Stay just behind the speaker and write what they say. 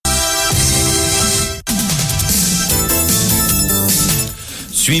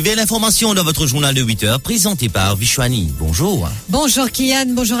Suivez l'information dans votre journal de 8 heures, présenté par Vishwani. Bonjour. Bonjour Kian,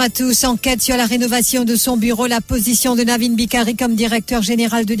 bonjour à tous. Enquête sur la rénovation de son bureau. La position de Navin Bikari comme directeur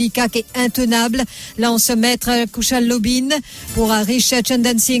général de l'ICAC est intenable. Lance maître Kushal Lobin. Pour Harish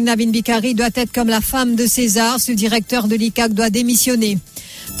Chandan Singh, Navin Bikari doit être comme la femme de César. Ce directeur de l'ICAC doit démissionner.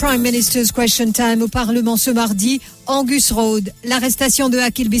 Prime Minister's Question Time au Parlement ce mardi. Angus Road, l'arrestation de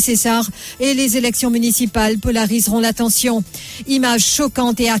Akil Bissessar et les élections municipales polariseront l'attention. Image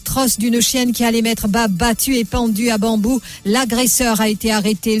choquante et atroce d'une chienne qui allait m'être battue et pendue à bambou. L'agresseur a été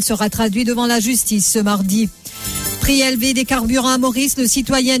arrêté. Il sera traduit devant la justice ce mardi. Prix élevé des carburants à Maurice, le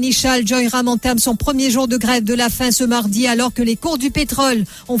citoyen Nishal Joyram entame son premier jour de grève de la faim ce mardi alors que les cours du pétrole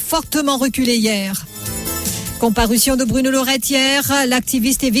ont fortement reculé hier. Comparution de Bruno Lorette hier.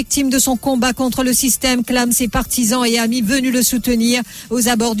 L'activiste est victime de son combat contre le système, clament ses partisans et amis venus le soutenir aux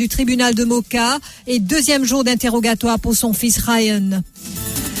abords du tribunal de Moka. Et deuxième jour d'interrogatoire pour son fils Ryan.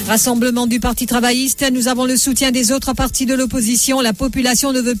 Rassemblement du Parti travailliste, nous avons le soutien des autres partis de l'opposition. La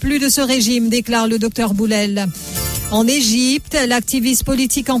population ne veut plus de ce régime, déclare le docteur Boulel. En Égypte, l'activiste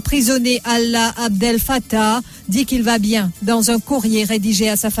politique emprisonné Allah Abdel Fattah dit qu'il va bien dans un courrier rédigé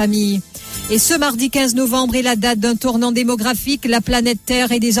à sa famille. Et ce mardi 15 novembre est la date d'un tournant démographique. La planète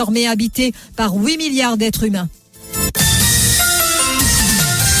Terre est désormais habitée par 8 milliards d'êtres humains.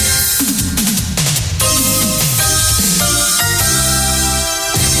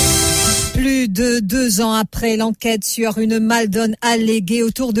 Plus de 2 ans après, l'enquête sur une maldonne alléguée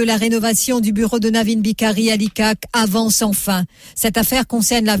autour de la rénovation du bureau de Navin Bikari à l'ICAC avance enfin. Cette affaire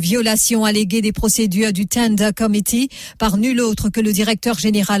concerne la violation alléguée des procédures du Tender Committee par nul autre que le directeur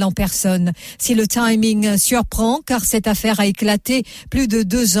général en personne. Si le timing surprend, car cette affaire a éclaté plus de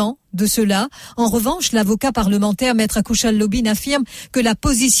 2 ans de cela. En revanche, l'avocat parlementaire Maître Kushal Lobin affirme que la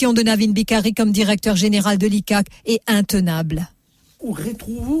position de Navin Bikari comme directeur général de l'ICAC est intenable. Ou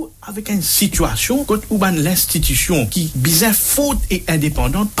retrouvons avec une situation où l'institution qui bizarre faute et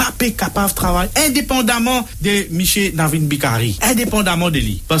indépendante pas capable de travailler indépendamment de Michel Navin Bikari, indépendamment de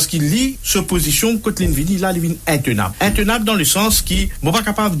lui, parce qu'il lit sa position contre l'invini là il est intenable dans le sens qui n'est pas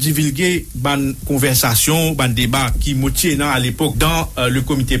capable de divulguer ban conversation, ban débat qui motivait à l'époque dans le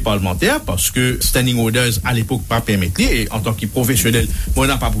comité parlementaire parce que standing orders à l'époque pas permettre et en tant que professionnel on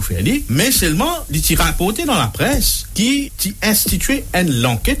n'a pas pour faire lui, mais seulement il t'a rapporté dans la presse qui institue une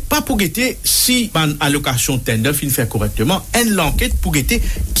enquête pas pour guetter si ban allocation tender fin fait correctement une enquête pour guetter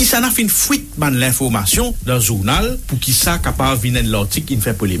qui ça n'a fait une fuite ban l'information dans le journal pour qui ça capable venir l'article qui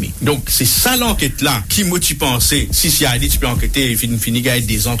fait polémique. Donc c'est ça l'enquête là qui motive penser si a dit tu peux enquêter fini gagner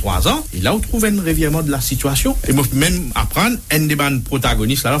 2 ans 3 ans et là on trouve un revirement de la situation et moi même apprendre un des ban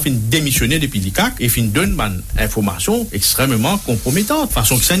protagonistes là fin démissionner depuis l'ICAC et fin donne ban information extrêmement compromettante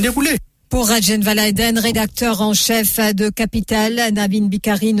façon que ça s'est déroulé. Pour Rajen Valaiden, rédacteur en chef de Capital, Navin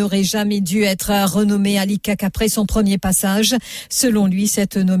Bikari n'aurait jamais dû être renommé à l'ICAC après son premier passage. Selon lui,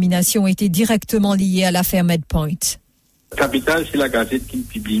 cette nomination était directement liée à l'affaire Medpoint. Capital, c'est la gazette qui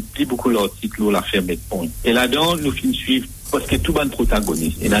publie beaucoup d'articles sur l'affaire Medpoint. Et là-dedans, nous finissons suivre parce que tout le monde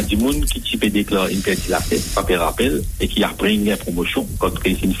protagoniste. Il y a des gens qui peut déclarer une perte de l'affaire, pas de rappel, et qui après une promotion quand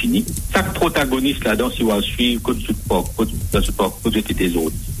c'est fini. Chaque protagoniste là-dedans, si on suivre, comme c'était des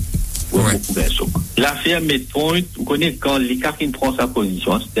autres. Ouais. L'affaire Medpoint, vous connaissez quand l'ICAC prend sa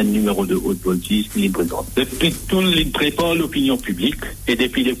position, c'est un numéro de haute voltige qui présente. Depuis tout, il prépare l'opinion publique et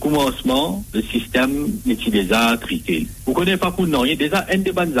depuis le commencement, le système est déjà triqué. Vous connaissez pas pour non, il y a déjà un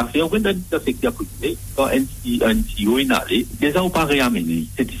des bonnes affaires, vous connaissez dans le secteur privé, quand un CEO est allé, déjà on pas réamené.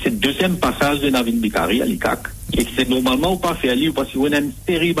 C'est le deuxième passage de Navin Bikari à l'ICAC. Et c'est normalement pas faire livre parce qu'on a une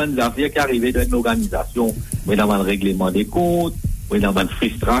série de bonnes affaires qui arrivent dans une organisation, on a le règlement des comptes, ou il y a une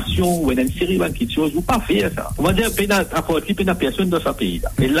frustration, ou il y a une série de choses, ou pas faire ça. On va dire, il n'y a personne dans ce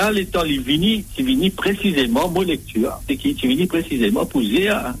pays-là. Et là, l'État, il vient précisément, mon lecture, c'est qu'il vient précisément pour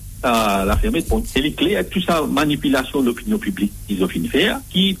dire à la ferme de Pont. C'est les clés à toute sa manipulation de l'opinion publique qu'ils ont fini de faire,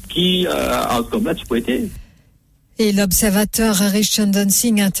 qui comme là, tu peux être. Et l'observateur Harish Chandan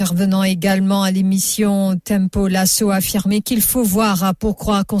Singh, intervenant également à l'émission Tempo Lasso, a affirmé qu'il faut voir pour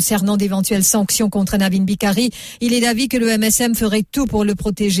croire concernant d'éventuelles sanctions contre Navin Bikari. Il est d'avis que le MSM ferait tout pour le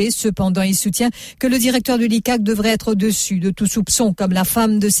protéger. Cependant, il soutient que le directeur de l'ICAC devrait être au-dessus de tout soupçon, comme la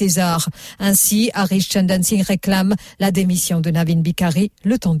femme de César. Ainsi, Harish Chandan Singh réclame la démission de Navin Bikari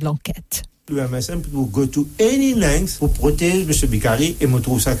le temps de l'enquête. le MSM pour go to any length pour protéger M. Bikari, et je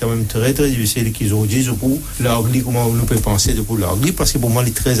trouve ça quand même très très difficile qu'ils ont dit pour leur dire comment on peut penser pour leur dire, parce que pour moi il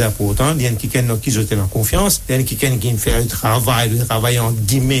est très important. Il y a quelqu'un qui ont en confiance, il y a quelqu'un qui fait le travail en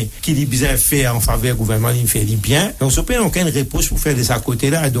guillemets qui dit bien fait en faveur du gouvernement, il fait bien. Donc ce pays n'a aucune réponse pour faire de ce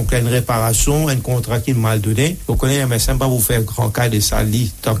côté-là, donc il y a une réparation, un contrat qui est mal donné. Donc on est MSM pas vous faire grand cas de ça,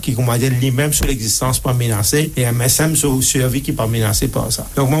 tant qu'il comment dire lui-même sur l'existence pas menacé, et MSM sur survie qui pas menacé par ça.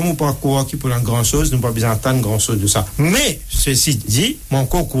 Donc moi mon parcours qui pour une grande chose, nous pas besoin d'entendre grand chose de ça. Mais ceci dit, mon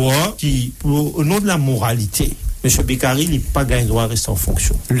concours qui au nom de la moralité, M. Bikari, il n'a pas gagné droit à rester en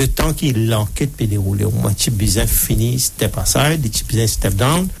fonction. Le temps qu'il l'enquête peut dérouler, au moins, type bizarre fini, step aside, type bizarre step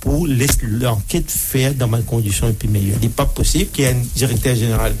down, pour laisser l'enquête faire dans mes conditions et puis meilleures. Il n'est pas possible qu'il y ait un directeur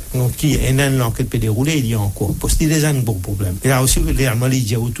général, donc qui l'enquête peut dérouler, il y a encore. Parce qu'il y a un gros problème. Et là aussi, réellement, il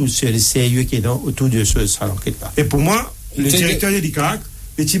y a autour sur le sérieux qui est autour de ça, l'enquête-là. Et pour moi, le directeur de l'ICAC,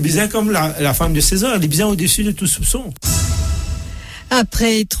 le type bizarre comme la femme de César, il est bien au-dessus de tout soupçon.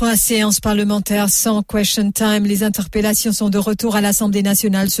 Après 3 séances parlementaires sans question time, les interpellations sont de retour à l'Assemblée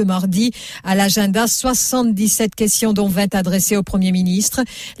nationale ce mardi. À l'agenda, 77 questions dont 20 adressées au Premier ministre.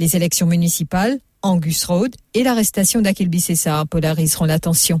 Les élections municipales, Angus Road et l'arrestation d'Akil Bissessar polariseront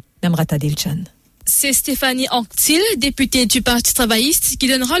l'attention. Namrata Dilchan. C'est Stéphanie Anctil, députée du Parti travailliste, qui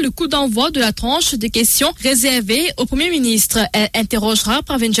donnera le coup d'envoi de la tranche de questions réservées au Premier ministre. Elle interrogera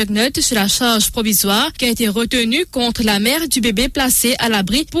Pravin Jugnauth sur la charge provisoire qui a été retenue contre la mère du bébé placé à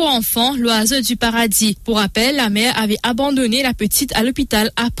l'abri pour enfants, l'Oiseau du Paradis. Pour rappel, la mère avait abandonné la petite à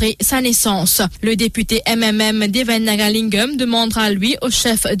l'hôpital après sa naissance. Le député MMM Devan Nagalingam demandera lui au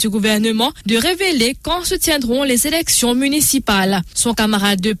chef du gouvernement de révéler quand se tiendront les élections municipales. Son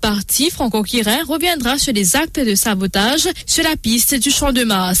camarade de parti, Franco Quirin, reviendra sur les actes de sabotage sur la piste du Champ de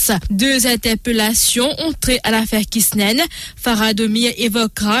Mars. 2 interpellations ont trait à l'affaire Kisnen. Farah Domir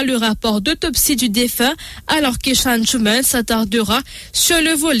évoquera le rapport d'autopsie du défunt, alors qu'Eshan Chuman s'attardera sur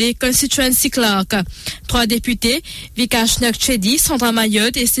le volet Constituency Clerk. 3 députés, Vikash Nokchedi, Sandra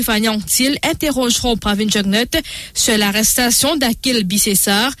Mayotte et Stéphanie Anctil, interrogeront Pravin Jugnauth sur l'arrestation d'Akil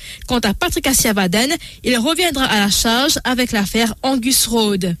Bissessar. Quant à Patrick Assiavaden, il reviendra à la charge avec l'affaire Angus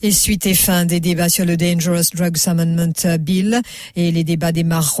Road. Et suite et fin des débats sur le Dangerous Drugs Amendment Bill, et les débats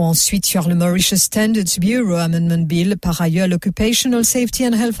démarreront ensuite sur le Mauritius Standards Bureau Amendment Bill. Par ailleurs, l'Occupational Safety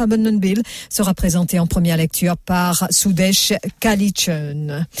and Health Amendment Bill sera présenté en première lecture par Sudesh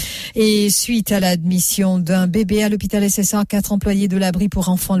Kalichun. Et suite à l'admission d'un bébé à l'hôpital SSR, 4 employés de l'abri pour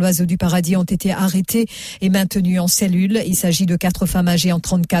enfants l'Oiseau du Paradis ont été arrêtés et maintenus en cellule. Il s'agit de 4 femmes âgées entre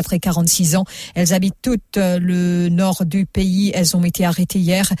 34 et 46 ans. Elles habitent toutes le nord du pays. Elles ont été arrêtées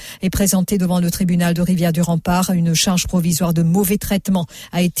hier et présentées devant le tribunal de Rivière-du-Rempart. Une charge provisoire de mauvais traitement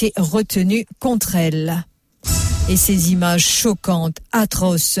a été retenue contre elles. Et ces images choquantes,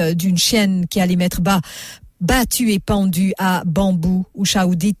 atroces, d'une chienne qui allait mettre bas, battue et pendue à Bambou, où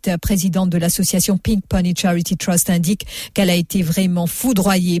Chaoudit, présidente de l'association Pink Pony Charity Trust, indique qu'elle a été vraiment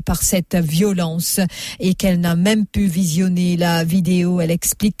foudroyée par cette violence et qu'elle n'a même pu visionner la vidéo. Elle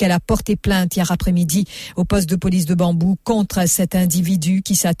explique qu'elle a porté plainte hier après-midi au poste de police de Bambou contre cet individu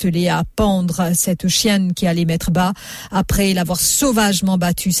qui s'attelait à pendre cette chienne qui allait mettre bas. Après l'avoir sauvagement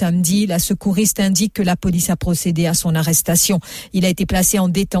battue samedi, la secouriste indique que la police a procédé à son arrestation. Il a été placé en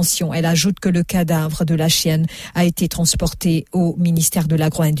détention. Elle ajoute que le cadavre de la chienne a été transporté au ministère de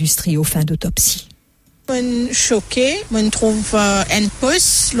l'Agro-Industrie aux fins d'autopsie. Je suis choquée, je trouve un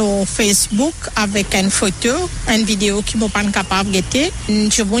post sur Facebook avec une photo, une vidéo qui ne pas capable de guetter.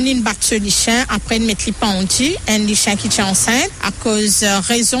 Je vois une batte sur les chiens après de mettre les pendus, un chien qui est enceinte, à cause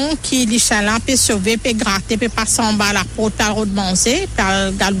raison qui les chiens là peut sauver, peut gratter, peut passer en bas la porte à l'autre manger,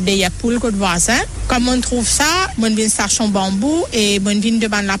 peut garder les poules que le voisin. Comme on trouve ça, je viens station Bambou et je viens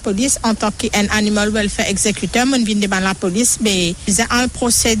devant la police en tant qu'un animal welfare exécuteur, je viens devant la police, mais on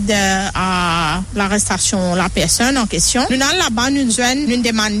procède à l'arrestation la personne en question. Nous allons là-bas, nous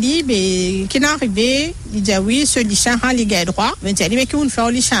demandons qui est arrivé. Il dit oui, ce lichin a les droits. Il dit mais qu'on fait au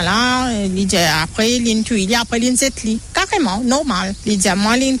lichin là. Il dit après l'intuili, après l'inzetli. Carrément, normal. Il dit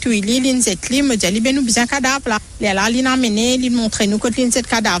moi l'intuili, l'inzetli, me dit ben nous besoin cadavre là. Là, il a amené, il montre nous que l'inzet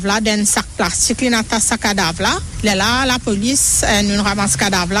cadavre là dans un sac plastique, il a tassé cadavre là. Là, la police nous ramasse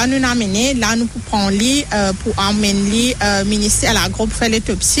cadavre là, nous amené là nous prend lui pour emmener ministère à la groupe faire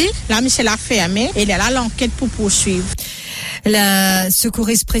l'autopsie. Là, monsieur l'a fermé et là l'enquête pour poursuivre. La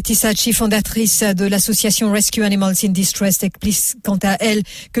secouriste Preti Sachi, fondatrice de l'association Rescue Animals in Distress, explique quant à elle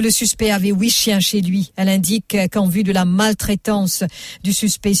que le suspect avait 8 chiens chez lui. Elle indique qu'en vue de la maltraitance du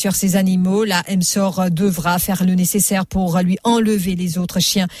suspect sur ces animaux, la MSOR devra faire le nécessaire pour lui enlever les autres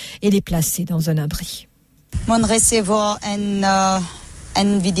chiens et les placer dans un abri. On recevait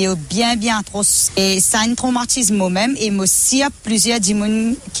une vidéo bien atroce. Et ça a un traumatisme moi-même. Et moi aussi, il y a plusieurs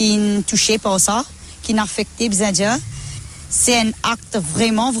gens qui sont touchés par ça, qui sont affectés, bien dire. C'est un acte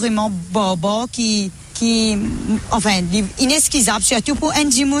vraiment barbare qui inexcusable, surtout pour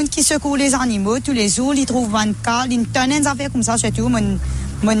un monde qui secoue les animaux tous les jours, ils trouvent un cas, ils tenent des affaires comme ça, surtout,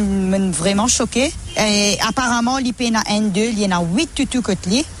 vraiment choqué. Et apparemment, il y en a il y en a 8 toutous côté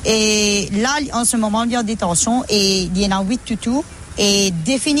lui. Et là, en ce moment, il y a des tensions et il y en a 8 toutous. Et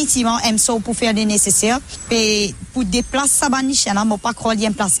définitivement, ils sont pour faire le nécessaire. Et pour déplacer ça, je ne pas croire qu'il y a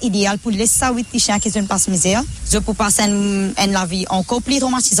une place idéale pour laisser ça 8 chiens qui sont une place misère. Je peux passer la vie encore plus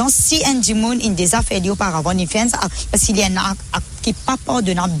traumatisante si un dimon in des affaires auparavant, il fait ça, parce qu'il y a un acte qui n'est pas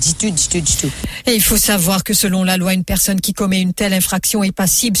pardonnable du tout. Et il faut savoir que selon la loi, une personne qui commet une telle infraction est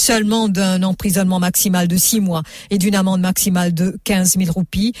passible seulement d'un emprisonnement maximal de 6 mois et d'une amende maximale de 15 000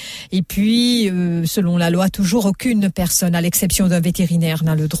 roupies. Et puis, selon la loi, toujours aucune personne, à l'exception d'un vétérinaire,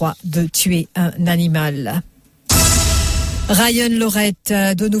 n'a le droit de tuer un animal. Ryan Lorette,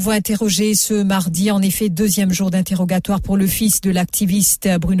 de nouveau interrogé ce mardi, en effet, 2e jour d'interrogatoire pour le fils de l'activiste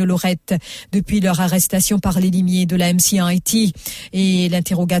Bruno Lorette depuis leur arrestation par les limiers de la MCIT. Et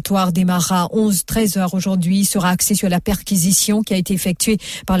l'interrogatoire démarrera 11-13 heures aujourd'hui, sera axé sur la perquisition qui a été effectuée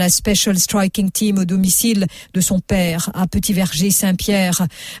par la Special Striking Team au domicile de son père à Petit-Verger-Saint-Pierre.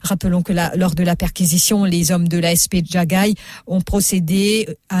 Rappelons que lors de la perquisition, les hommes de la SP Jagai ont procédé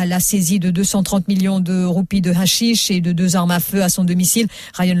à la saisie de 230 millions de roupies de hashish et de 2 armes à feu à son domicile.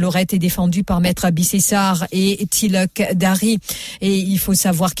 Ryan Lorette est défendu par Maître Bissessar et Tilak Dari. Et il faut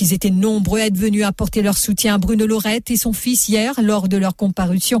savoir qu'ils étaient nombreux à être venus apporter leur soutien à Bruno Lorette et son fils hier lors de leur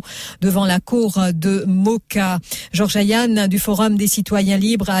comparution devant la cour de Moka. Georges Ayane du Forum des citoyens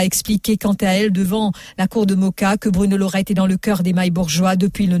libres a expliqué quant à elle devant la cour de Moka que Bruno Lorette est dans le cœur des mailles bourgeois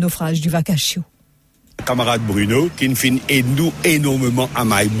depuis le naufrage du Wakashio. Camarade Bruno, qui nous fait nous énormément à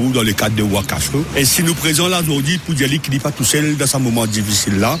Maïbou dans le cadre de Wakashio. Et si nous présentons là aujourd'hui pour dire qu'il n'est pas tout seul dans ce moment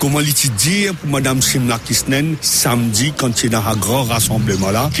difficile là, comment l'est-il dire pour Madame Simla Kisnen samedi quand il est dans un grand rassemblement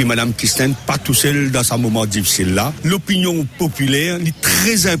là, que Madame Kisnen pas tout seul dans ce moment difficile là. L'opinion populaire est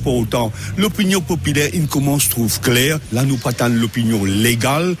très important. L'opinion populaire, il commence trouve clair. Là nous pas tant l'opinion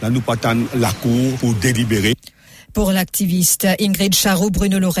légale, là nous pas tant la cour pour délibérer. Pour l'activiste Ingrid Charot,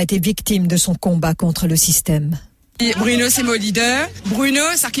 Bruno Lorette est victime de son combat contre le système. Bruno, c'est mon leader. Bruno,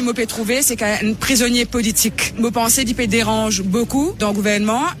 ça qui m'a trouvé, c'est qu'un prisonnier politique. Je pense qu'il dérange beaucoup dans le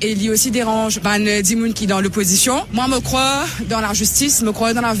gouvernement et il aussi dérange Dimoun qui est dans l'opposition. Moi, je crois dans la justice, je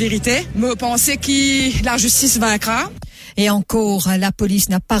crois dans la vérité. Je pense que la justice vaincra. Et encore, la police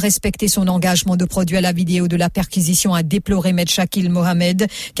n'a pas respecté son engagement de produire la vidéo de la perquisition, a déploré Maître Shakil Mohamed,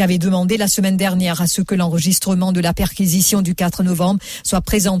 qui avait demandé la semaine dernière à ce que l'enregistrement de la perquisition du 4 novembre soit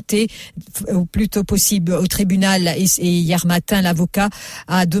présenté au plus tôt possible au tribunal. Et hier matin, l'avocat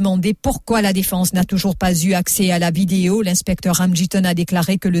a demandé pourquoi la défense n'a toujours pas eu accès à la vidéo. L'inspecteur Amjiton a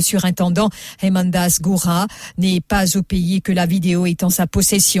déclaré que le surintendant Hemandas Goura n'est pas au pays et que la vidéo est en sa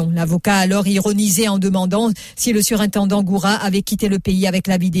possession. L'avocat a alors ironisé en demandant si le surintendant Goura avait quitté le pays avec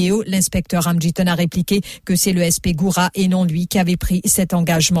la vidéo. L'inspecteur Amjiton a répliqué que c'est le SP Goura et non lui qui avait pris cet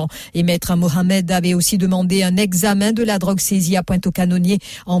engagement. Et Maître Mohamed avait aussi demandé un examen de la drogue saisie à Pointe-aux-Canonniers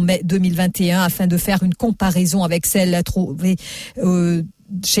en mai 2021 afin de faire une comparaison avec celle trouvée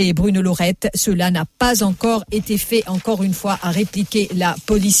chez Bruno Lorette. Cela n'a pas encore été fait, encore une fois, a répliqué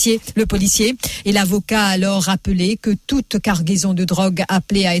le policier. Et l'avocat a alors rappelé que toute cargaison de drogue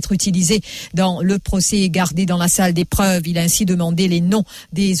appelée à être utilisée dans le procès est gardée dans la salle des preuves. Il a ainsi demandé les noms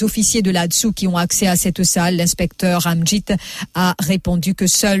des officiers de l'ADSU qui ont accès à cette salle. L'inspecteur Amjit a répondu que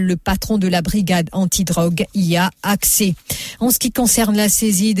seul le patron de la brigade antidrogue y a accès. En ce qui concerne la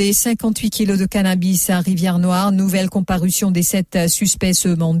saisie des 58 kilos de cannabis à Rivière-Noire, nouvelle comparution des 7 suspects ce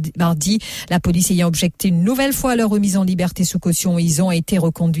mardi. La police ayant objecté une nouvelle fois à leur remise en liberté sous caution, ils ont été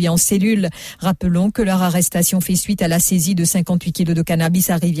reconduits en cellule. Rappelons que leur arrestation fait suite à la saisie de 58 kilos de cannabis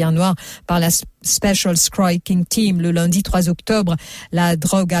à Rivière-Noire par la Special Striking Team le lundi 3 octobre. La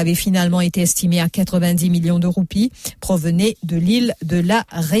drogue avait finalement été estimée à 90 millions de roupies, provenait de l'île de la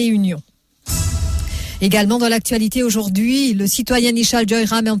Réunion. Également dans l'actualité aujourd'hui, le citoyen Nishal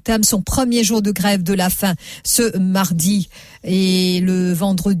Joyram entame son premier jour de grève de la faim ce mardi. Et le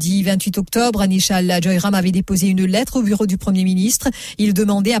vendredi 28 octobre, Nishal Joyram avait déposé une lettre au bureau du Premier ministre. Il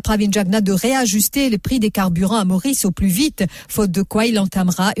demandait à Pravin Jagnat de réajuster les prix des carburants à Maurice au plus vite, faute de quoi il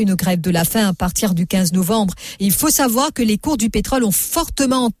entamera une grève de la faim à partir du 15 novembre. Et il faut savoir que les cours du pétrole ont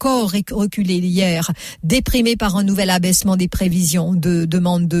fortement encore reculé hier, déprimés par un nouvel abaissement des prévisions de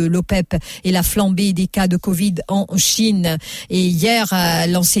demande de l'OPEP et la flambée des cas de Covid en Chine. Et hier,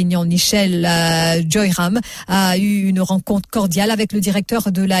 l'enseignant Nishal Joyram a eu une rencontre cordial avec le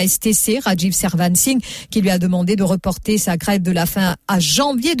directeur de la STC, Rajiv Servan-Singh, qui lui a demandé de reporter sa grève de la faim à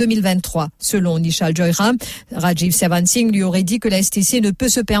janvier 2023. Selon Nishal Joyram, Rajiv Servan-Singh lui aurait dit que la STC ne peut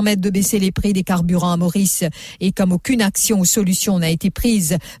se permettre de baisser les prix des carburants à Maurice. Et comme aucune action ou solution n'a été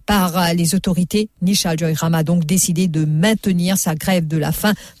prise par les autorités, Nishal Joyram a donc décidé de maintenir sa grève de la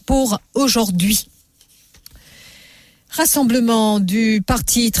faim pour aujourd'hui. Rassemblement du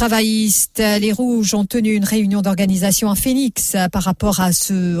Parti travailliste. Les Rouges ont tenu une réunion d'organisation à Phoenix par rapport à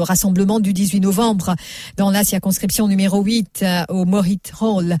ce rassemblement du 18 novembre dans la circonscription numéro 8 au Morit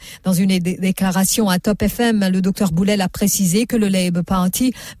Hall. Dans une déclaration à Top FM, le Dr Boulel a précisé que le Labour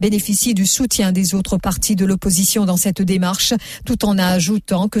Party bénéficie du soutien des autres partis de l'opposition dans cette démarche, tout en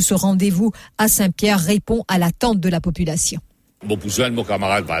ajoutant que ce rendez-vous à Saint-Pierre répond à l'attente de la population. Bon, besoin, mon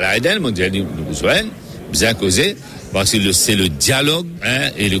camarade Valaiden, mon dialogue, besoin, bien causé. Parce que c'est le dialogue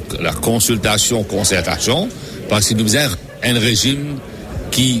et la concertation, parce que nous avons un régime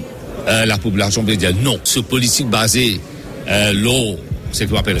qui la population peut dire non. Ce politique basé c'est ce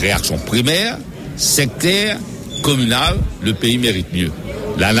qu'on appelle réaction primaire, sectaire, communale, le pays mérite mieux.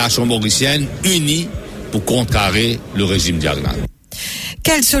 La nation mauricienne unie pour contrecarrer le régime diagonal.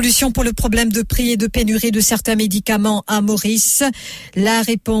 Quelle solution pour le problème de prix et de pénurie de certains médicaments à Maurice? La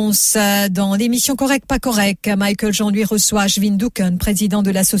réponse dans l'émission Correct pas correct. Michael Jean-Louis reçoit Ashvin Dukan, président de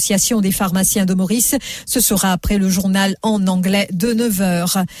l'association des pharmaciens de Maurice. Ce sera après le journal en anglais de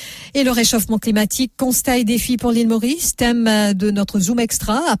 9h. Et le réchauffement climatique, constat et défi pour l'île Maurice, thème de notre Zoom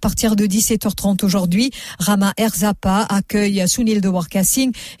Extra à partir de 17h30 aujourd'hui. Rama Erzapa accueille Sunil de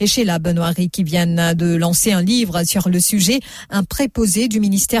Warkassing et Sheila Benoîri qui viennent de lancer un livre sur le sujet. Un préposé du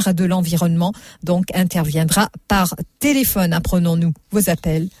ministère de l'Environnement, donc interviendra par téléphone. Apprenons-nous vos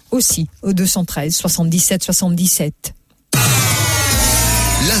appels aussi au 213 77 77.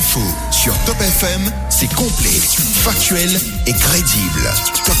 L'info sur Top FM, c'est complet, factuel et crédible.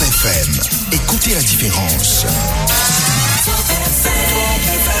 Top FM, écoutez la différence.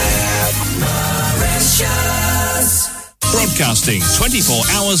 Broadcasting 24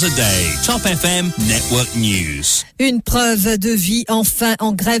 hours a day. Top FM Network News. Une preuve de vie enfin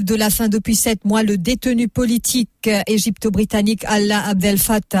en grève de la faim depuis 7 mois. Le détenu politique égypto-britannique Allah Abdel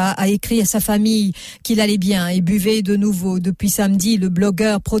Fattah a écrit à sa famille qu'il allait bien et buvait de nouveau. Depuis samedi, le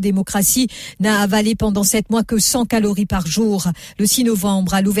blogueur pro-démocratie n'a avalé pendant 7 mois que 100 calories par jour. Le 6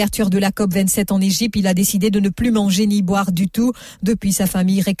 novembre, à l'ouverture de la COP27 en Égypte, il a décidé de ne plus manger ni boire du tout. Depuis, sa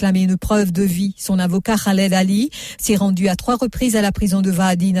famille réclamait une preuve de vie. Son avocat Khaled Ali s'est rendu à 3 reprises à la prison de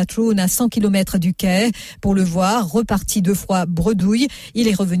Wadi Natroun à 100 km du Caire pour le voir, reparti 2 fois bredouille. Il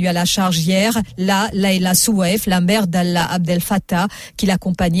est revenu à la charge hier. Là, Laila Souef, la mère d'Allah Abdel Fattah, qui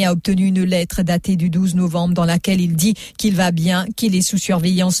l'accompagnait, a obtenu une lettre datée du 12 novembre dans laquelle il dit qu'il va bien, qu'il est sous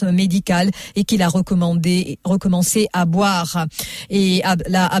surveillance médicale et qu'il a recommencé à boire. Et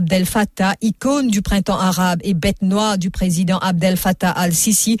Allah Abdel Fattah, icône du printemps arabe et bête noire du président Abdel Fattah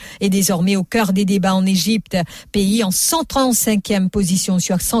al-Sisi, est désormais au cœur des débats en Égypte, pays en 135e position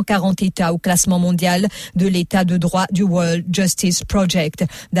sur 140 États au classement mondial de l'état de droit du World Justice Project.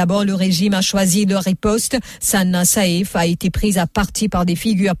 D'abord, le régime a choisi le riposte. Sanna Saïf a été prise à partie par des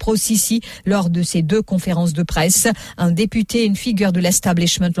figures pro-Sisi lors de ces 2 conférences de presse. Un député et une figure de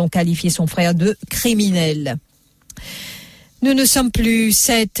l'establishment l'ont qualifié son frère de criminel. Nous ne sommes plus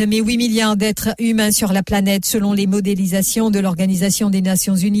 7, mais 8 milliards d'êtres humains sur la planète selon les modélisations de l'Organisation des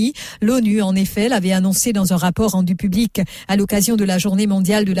Nations Unies. L'ONU, en effet, l'avait annoncé dans un rapport rendu public à l'occasion de la Journée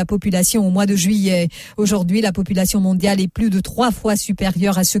mondiale de la population au mois de juillet. Aujourd'hui, la population mondiale est plus de 3 fois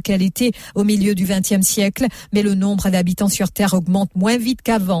supérieure à ce qu'elle était au milieu du XXe siècle, mais le nombre d'habitants sur Terre augmente moins vite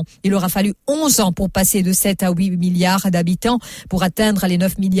qu'avant. Il aura fallu 11 ans pour passer de 7 à 8 milliards d'habitants. Pour atteindre les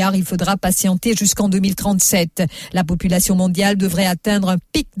 9 milliards, il faudra patienter jusqu'en 2037. La population mondiale devrait atteindre un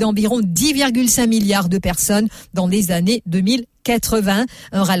pic d'environ 10,5 milliards de personnes dans les années 2080.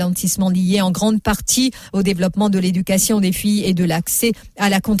 Un ralentissement lié en grande partie au développement de l'éducation des filles et de l'accès à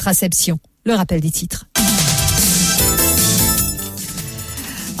la contraception. Le rappel des titres.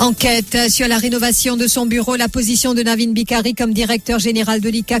 Enquête sur la rénovation de son bureau. La position de Navin Bikari comme directeur général de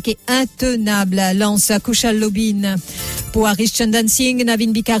l'ICAC est intenable, lance Kushal Lobin. Pour Harish Chandan Singh,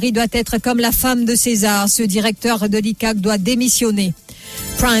 Navin Bikari doit être comme la femme de César. Ce directeur de l'ICAC doit démissionner.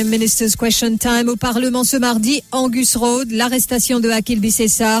 Prime Minister's Question Time au Parlement ce mardi. Angus Road, l'arrestation de Akil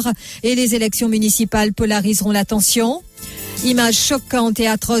Bissessar et les élections municipales polariseront l'attention. Image choquante et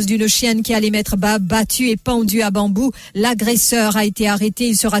atroce d'une chienne qui allait m'être battue et pendue à bambou. L'agresseur a été arrêté.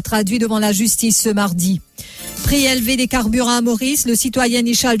 Il sera traduit devant la justice ce mardi. Prix élevé des carburants à Maurice, le citoyen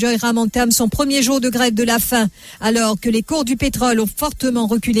Nishal Joyram entame son premier jour de grève de la faim, alors que les cours du pétrole ont fortement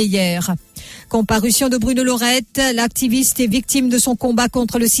reculé hier. Comparution de Bruno Lorette, l'activiste est victime de son combat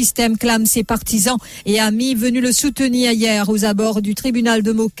contre le système, clament ses partisans et amis venus le soutenir hier aux abords du tribunal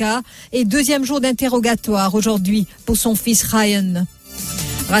de Moka. Et deuxième jour d'interrogatoire aujourd'hui pour son fils Ryan.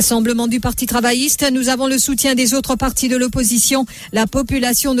 Rassemblement du Parti travailliste, nous avons le soutien des autres partis de l'opposition. La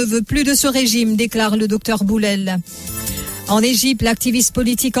population ne veut plus de ce régime, déclare le docteur Boulel. En Égypte, l'activiste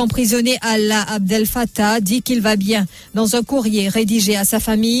politique emprisonné Allah Abdel Fattah dit qu'il va bien. Dans un courrier rédigé à sa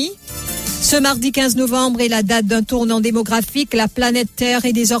famille. Ce mardi 15 novembre est la date d'un tournant démographique. La planète Terre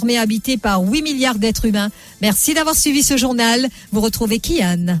est désormais habitée par 8 milliards d'êtres humains. Merci d'avoir suivi ce journal. Vous retrouvez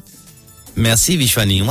Kian. Merci Vishwani.